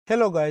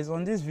Hello guys,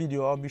 on this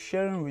video I'll be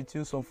sharing with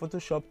you some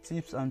Photoshop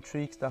tips and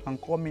tricks that can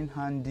come in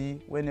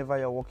handy whenever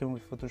you're working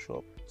with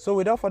Photoshop. So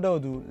without further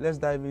ado, let's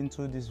dive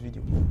into this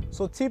video.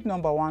 So tip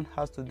number one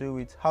has to do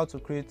with how to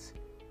create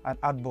an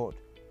artboard.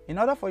 In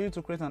order for you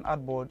to create an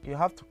artboard, you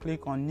have to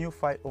click on new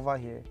file over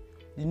here.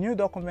 The new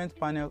document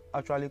panel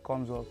actually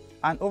comes up,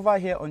 and over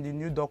here on the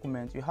new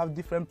document you have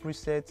different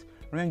presets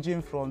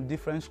ranging from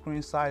different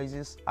screen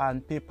sizes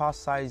and paper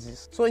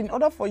sizes. So in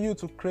order for you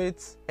to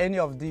create any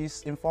of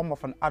these in form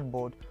of an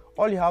artboard,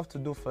 all you have to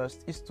do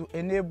first is to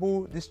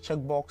enable this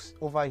checkbox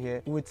over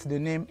here with the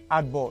name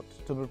artboard,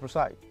 to be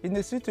precise. In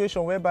the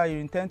situation whereby you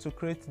intend to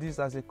create this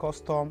as a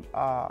custom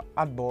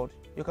artboard,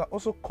 you can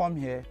also come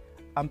here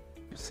and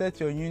set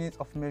your unit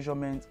of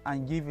measurement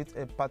and give it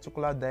a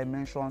particular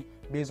dimension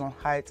based on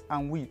height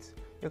and width.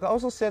 You can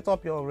also set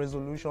up your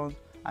resolutions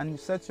and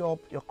set up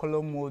your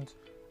color mode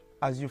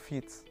as you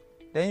fit.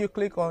 Then you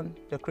click on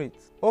the create.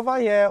 Over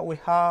here we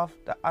have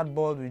the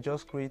artboard we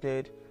just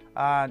created,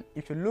 and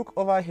if you look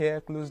over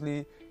here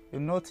closely, you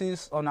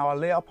notice on our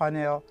layer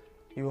panel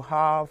you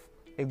have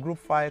a group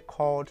file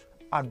called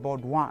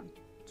artboard1,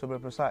 to be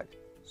precise.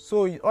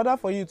 So in order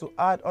for you to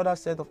add other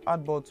set of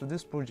artboard to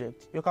this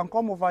project, you can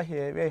come over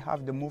here where you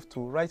have the move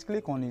tool, right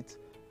click on it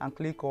and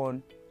click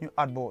on new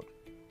artboard,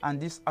 and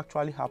this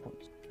actually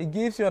happens. It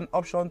gives you an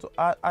option to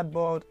add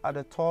artboard at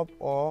the top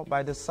or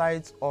by the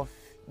sides of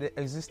the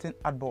existing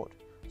artboard.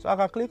 So I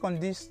can click on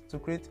this to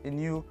create a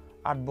new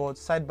artboard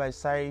side by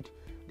side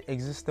the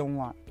existing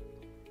one.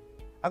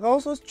 I can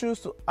also choose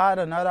to add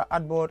another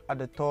artboard at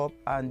the top,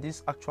 and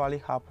this actually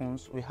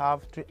happens. We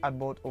have 3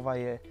 artboard over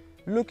here.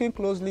 Looking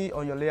closely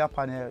on your layer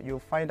panel, you'll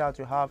find out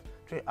you have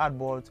 3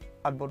 artboards,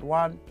 artboard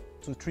 1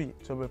 to 3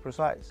 to be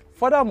precise.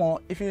 Furthermore,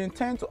 if you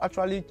intend to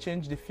actually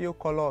change the fill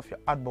color of your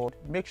artboard,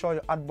 make sure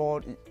your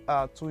artboard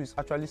tool is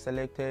actually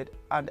selected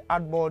and the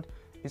artboard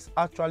is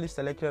actually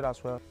selected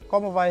as well.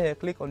 Come over here,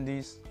 click on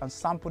this and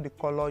sample the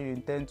color you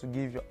intend to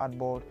give your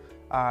artboard,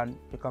 and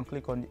you can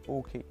click on the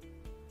OK,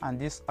 and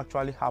this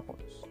actually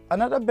happens.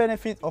 Another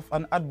benefit of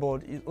an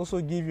artboard is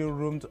also give you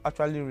room to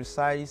actually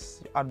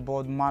resize your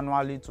artboard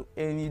manually to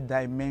any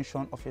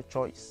dimension of your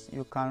choice.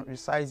 You can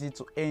resize it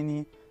to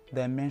any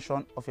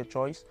dimension of your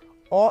choice,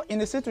 or in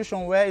a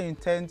situation where you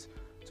intend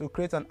to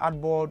create an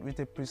artboard with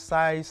a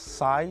precise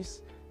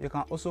size, you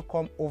can also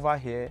come over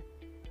here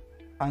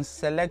and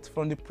select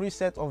from the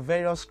preset of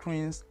various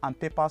screens and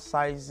paper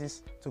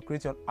sizes to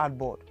create your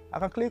artboard. I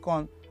can click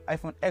on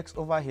iPhone X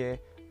over here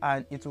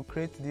and it will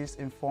create this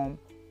in form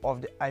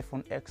of the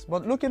iPhone X.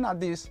 But looking at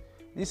this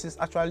is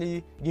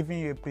actually giving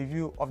you a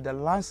preview of the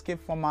landscape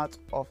format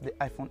of the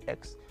iPhone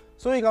X.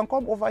 So you can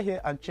come over here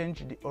and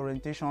change the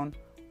orientation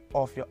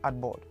of your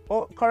artboard.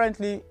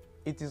 Currently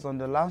it is on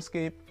the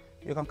landscape.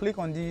 You can click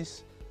on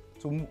this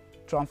to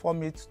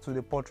transform it to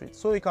the portrait.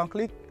 So you can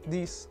click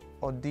this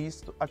or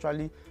this to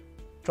actually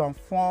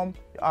transform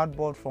your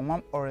artboard from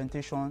one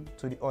orientation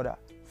to the other.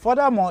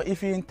 Furthermore,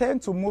 if you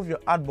intend to move your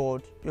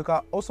artboard, you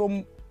can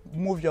also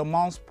move your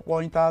mouse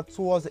pointer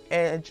towards the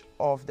edge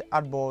of the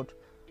artboard.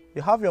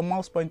 You have your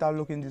mouse pointer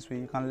looking this way.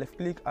 You can left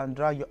click and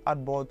drag your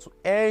artboard to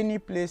any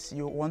place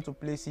you want to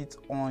place it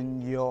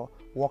on your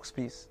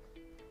workspace.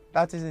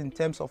 That is in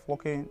terms of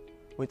working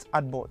with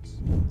artboards.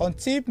 On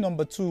tip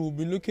number 2, we'll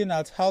be looking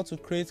at how to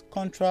create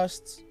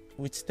contrast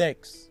with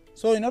text.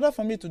 So in order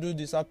for me to do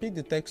this, I'll pick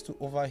the text tool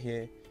over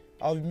here.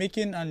 I'll be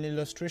making an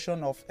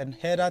illustration of an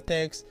header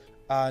text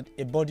and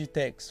a body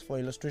text for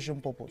illustration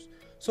purpose.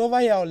 So over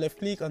here I'll left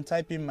click and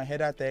type in my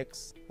header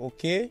text.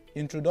 Okay,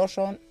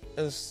 introduction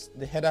is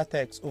the header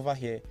text over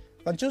here.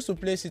 You can choose to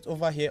place it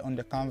over here on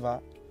the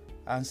Canva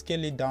and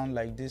scale it down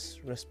like this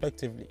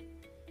respectively.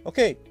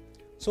 Okay,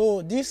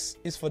 so this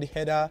is for the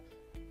header,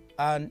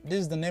 and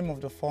this is the name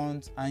of the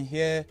font, and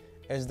here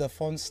is the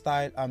font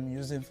style I'm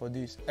using for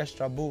this,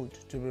 extra bold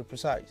to be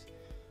precise.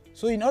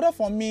 So in order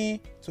for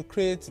me to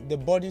create the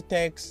body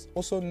text,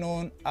 also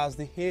known as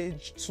the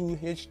H2,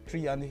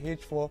 H3 and the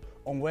H4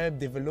 on web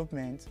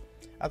development,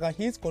 I can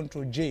hit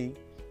Ctrl J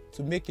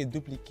to make a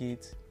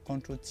duplicate,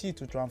 Ctrl T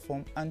to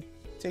transform, and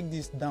take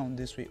this down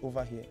this way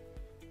over here.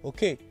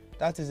 Okay,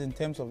 that is in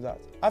terms of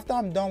that. After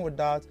I'm done with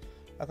that,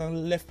 I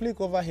can left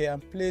click over here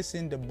and place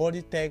in the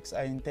body text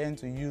I intend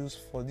to use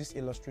for this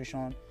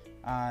illustration,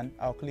 and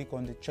I'll click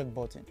on the check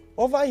button.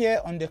 Over here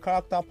on the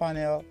character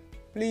panel,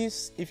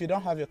 please, if you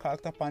don't have your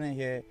character panel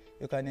here,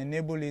 you can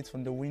enable it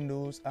from the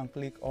Windows and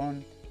click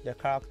on the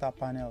character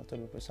panel to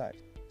be precise.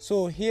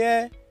 So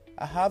here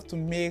I have to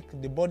make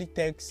the body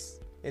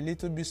text a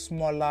little bit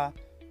smaller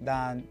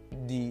than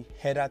the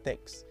header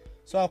text.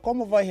 So I'll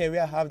come over here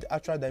where I have the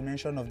actual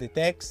dimension of the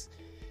text,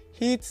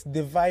 hit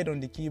divide on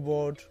the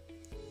keyboard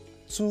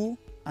 2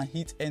 and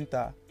hit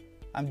enter.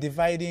 I'm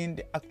dividing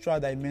the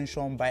actual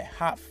dimension by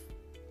half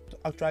to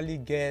actually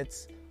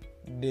get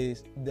the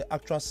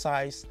actual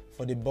size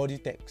for the body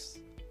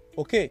text.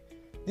 Okay,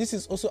 this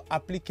is also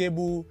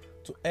applicable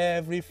to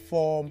every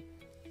form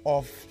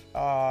of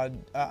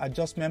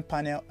adjustment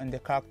panel and the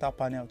character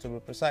panel to be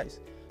precise.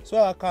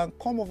 So I can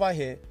come over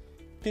here,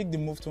 pick the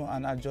move tool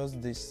and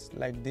adjust this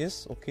like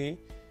this. Okay,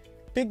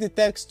 pick the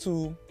text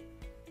tool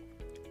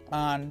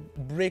and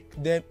break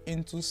them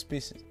into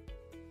spaces.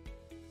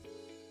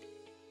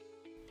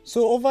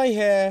 So over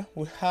here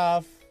we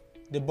have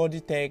the body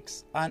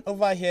text, and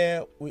over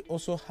here we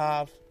also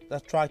have the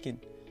tracking.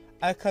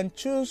 I can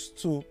choose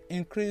to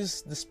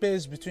increase the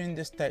space between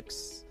these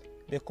texts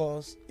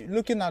because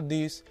looking at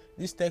this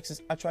text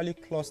is actually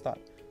clustered.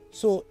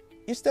 So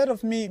instead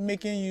of me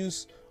making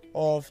use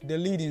of the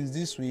leadings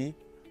this way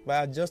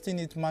by adjusting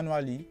it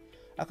manually,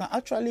 I can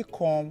actually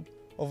come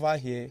over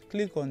here,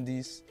 click on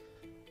this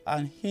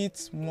and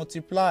hit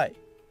multiply.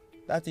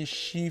 That is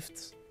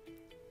Shift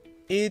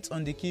 8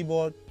 on the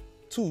keyboard,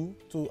 2,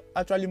 to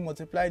actually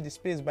multiply the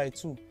space by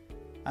 2,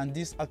 and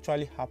this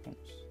actually happens.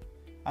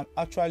 I'm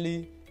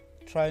actually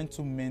trying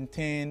to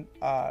maintain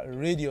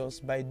radius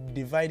by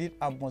dividing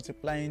and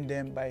multiplying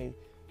them by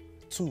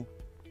 2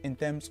 in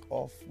terms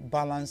of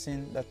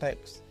balancing the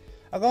text.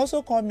 I can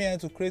also come here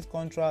to create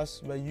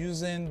contrast by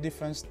using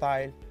different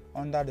style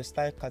under the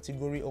style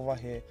category over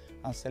here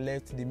and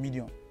select the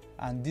medium,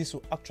 and this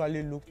will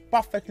actually look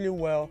perfectly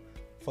well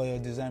for your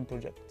design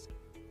project.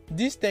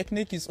 This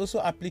technique is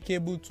also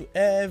applicable to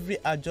every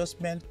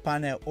adjustment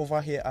panel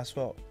over here as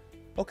well.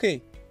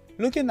 Okay,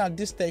 looking at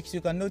this text,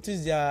 you can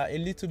notice they are a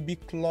little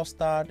bit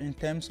clustered in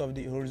terms of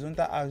the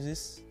horizontal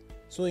axis.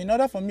 So in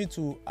order for me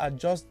to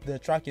adjust the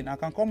tracking, I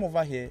can come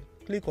over here,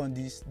 click on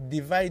this,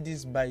 divide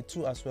this by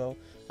 2 as well,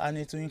 and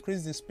it will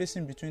increase the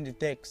spacing between the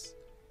text.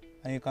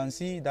 And you can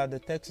see that the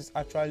text is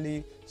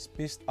actually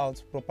spaced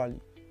out properly.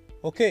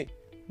 Okay,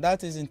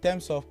 that is in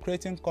terms of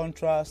creating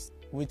contrast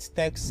with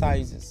text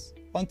sizes.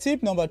 On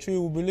tip number 3,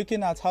 we'll be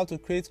looking at how to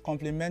create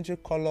complementary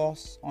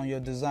colors on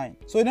your design.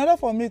 So in order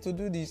for me to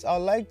do this, I'd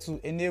like to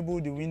enable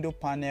the window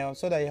panel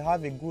so that you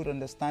have a good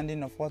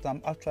understanding of what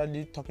I'm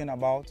actually talking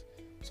about.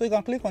 So you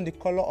can click on the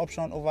color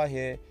option over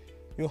here.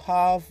 You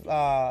have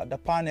the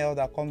panel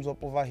that comes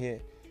up over here.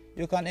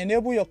 You can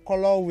enable your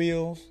color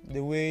wheels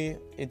the way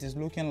it is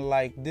looking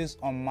like this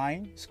on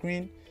my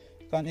screen.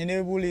 You can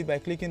enable it by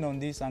clicking on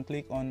this and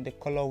click on the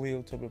color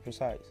wheel to be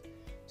precise.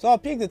 So I'll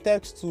pick the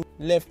text tool,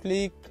 left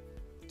click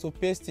to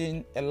paste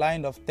in a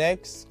line of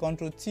text,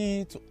 Ctrl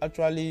T to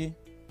actually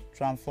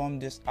transform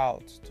this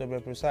out to be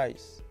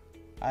precise,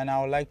 and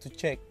I would like to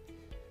check.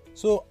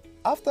 So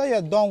after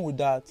you're done with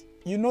that,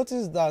 you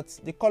notice that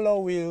the color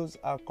wheels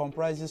are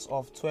comprises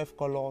of 12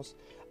 colors,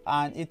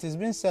 and it is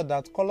being said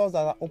that colors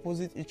that are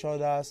opposite each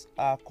other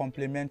are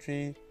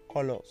complementary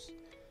colors.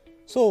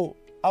 So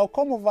I'll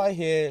come over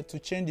here to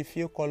change the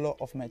fill color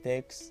of my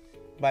text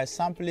by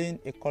sampling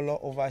a color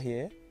over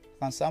here.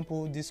 I can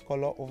sample this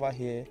color over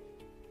here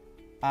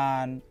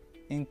and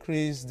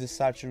increase the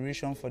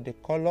saturation for the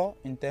color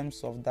in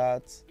terms of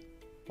that.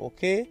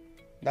 Okay,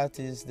 that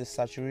is the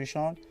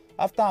saturation.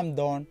 After I'm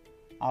done,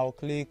 I'll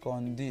click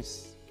on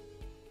this.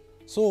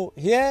 So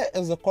here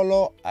is the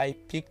color I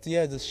picked.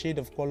 Here is the shade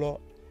of color.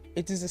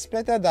 It is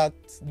expected that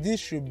this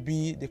should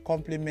be the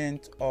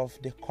complement of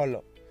the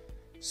color.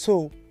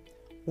 So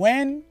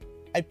when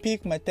I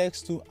pick my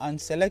text tool and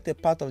select a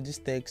part of this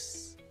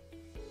text,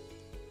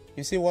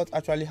 you see what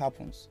actually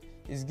happens.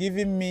 It's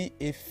giving me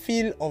a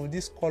feel of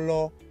this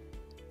color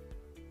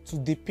to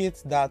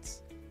depict that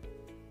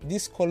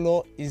this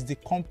color is the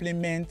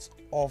complement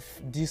of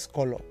this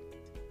color.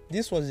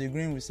 This was the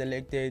green we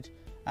selected,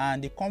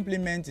 and the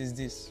complement is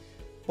this.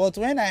 But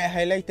when I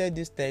highlighted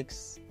this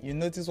text, you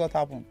notice what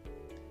happened.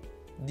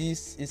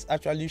 This is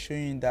actually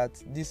showing that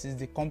this is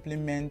the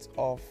complement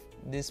of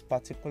this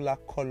particular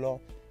color,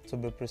 to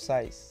be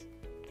precise.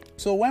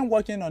 So when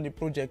working on the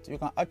project, you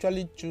can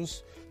actually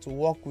choose to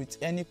work with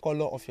any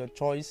color of your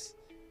choice.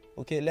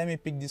 Okay, let me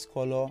pick this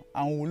color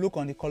and we'll look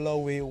on the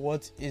colorway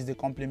what is the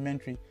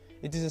complementary.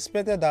 It is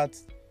expected that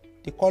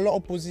the color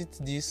opposite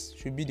this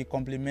should be the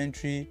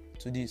complementary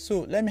to this.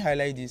 So let me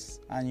highlight this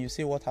and you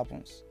see what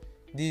happens.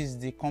 This is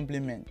the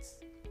complement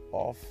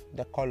of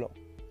the color.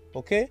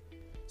 Okay,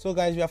 so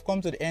guys, we have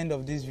come to the end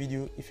of this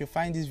video. If you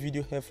find this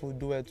video helpful,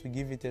 do it to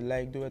give it a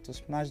like, do it to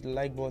smash the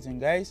like button.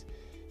 Guys,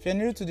 if you're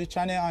new to the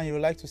channel and you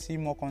would like to see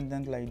more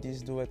content like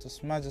this, do it to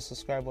smash the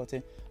subscribe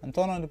button and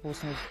turn on the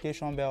post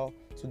notification bell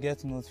to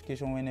get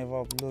notification whenever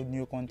I upload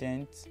new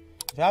content.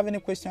 If you have any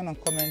questions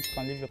and comments, you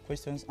can leave your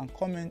questions and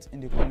comments in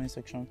the comment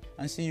section,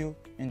 and see you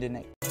in the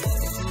next.